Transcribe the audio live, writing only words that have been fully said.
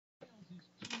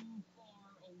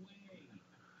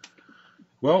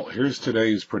Well, here's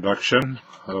today's production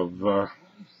of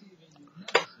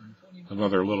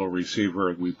another little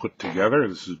receiver we put together.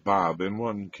 This is Bob,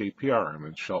 N1 KPR. I'm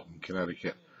in Shelton,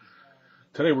 Connecticut.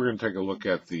 Today we're going to take a look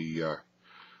at the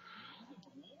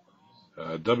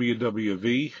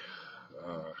WWV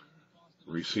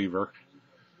receiver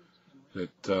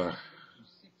that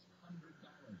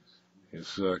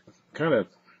is kind of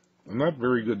a not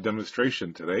very good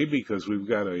demonstration today because we've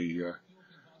got a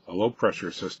low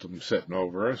pressure system sitting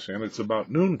over us, and it's about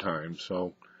noontime,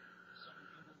 so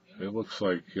it looks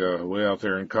like way out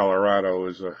there in Colorado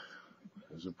is a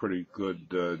pretty good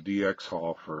DX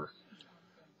haul for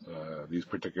these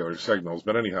particular signals.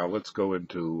 But anyhow, let's go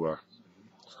into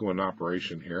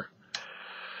operation here.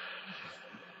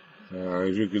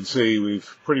 As you can see,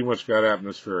 we've pretty much got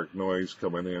atmospheric noise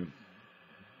coming in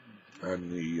on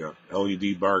the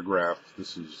LED bar graph.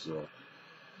 This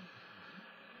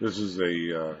is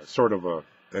a sort of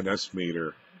an S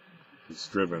meter. It's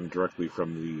driven directly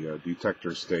from the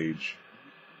detector stage,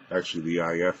 actually the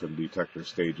IF and detector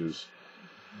stages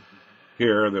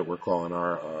here that we're calling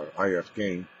our IF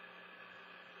gain.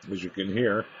 As you can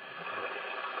hear,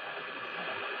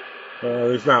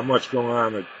 there's not much going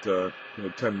on at 10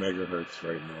 megahertz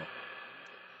right now,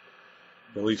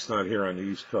 at least not here on the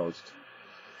East Coast.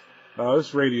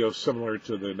 This radio is similar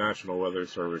to the National Weather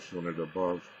Service unit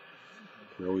above,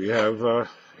 where we have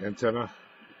antenna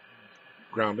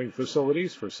grounding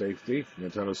facilities for safety,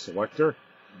 antenna selector,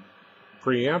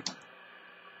 preamp,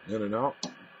 in and out,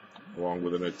 along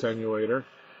with an attenuator.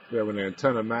 We have an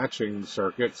antenna matching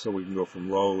circuit, so we can go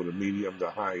from low to medium to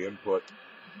high input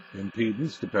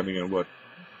impedance, depending on what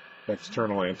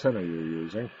external antenna you're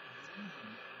using.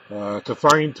 To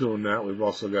fine-tune that, we've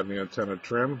also got an antenna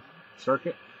trim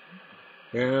circuit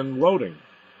and loading,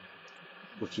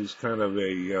 which is kind of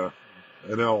an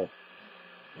L,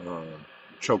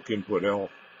 choke input L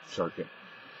circuit.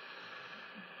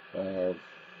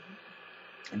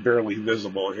 Barely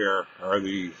visible here are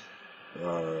the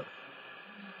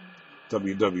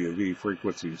WWV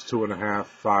frequencies, 2.5,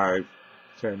 5,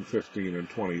 10, 15, and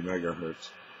 20 megahertz.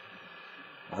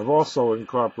 I've also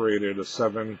incorporated a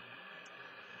 7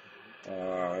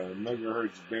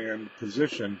 megahertz band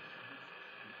position,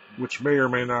 which may or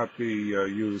may not be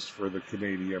used for the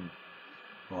Canadian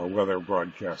weather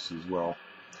broadcasts as well.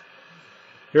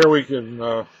 Here we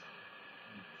can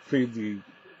feed the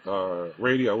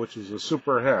radio, which is a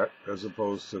super het as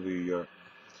opposed to the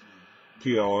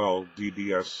PLL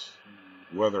DDS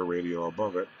weather radio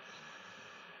above it.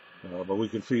 But we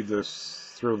can feed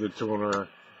this through the tuner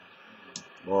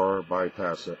or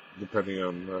bypass it, depending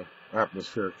on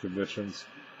atmospheric conditions.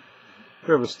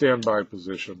 We have a standby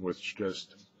position, which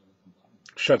just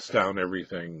shuts down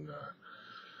everything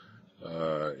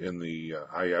in the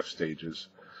IF stages.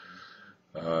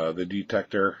 The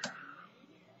detector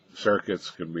circuits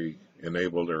can be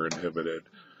enabled or inhibited,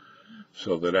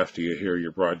 so that after you hear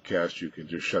your broadcast, you can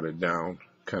just shut it down,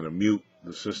 kind of mute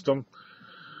the system,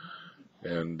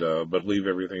 and but leave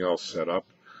everything else set up.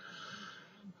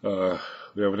 We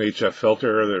have an HF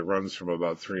filter that runs from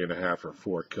about 3.5 or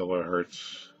 4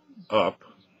 kilohertz up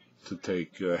to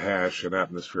take hash and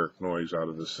atmospheric noise out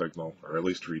of the signal, or at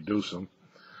least reduce them.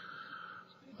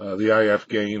 The IF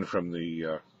gain from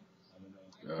the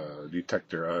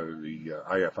detector, the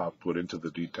IF output into the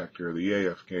detector, the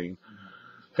AF gain,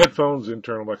 headphones,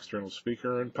 internal, external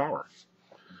speaker, and power.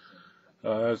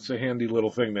 It's a handy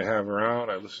little thing to have around.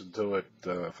 I listen to it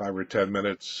 5 or 10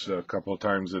 minutes a couple of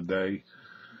times a day,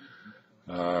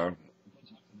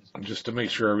 just to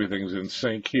make sure everything's in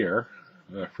sync here,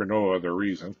 for no other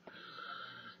reason.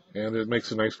 And it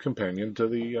makes a nice companion to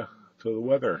the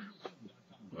weather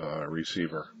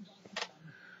receiver.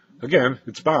 Again,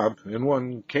 it's Bob,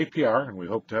 N1 KPR, and we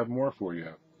hope to have more for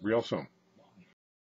you real soon.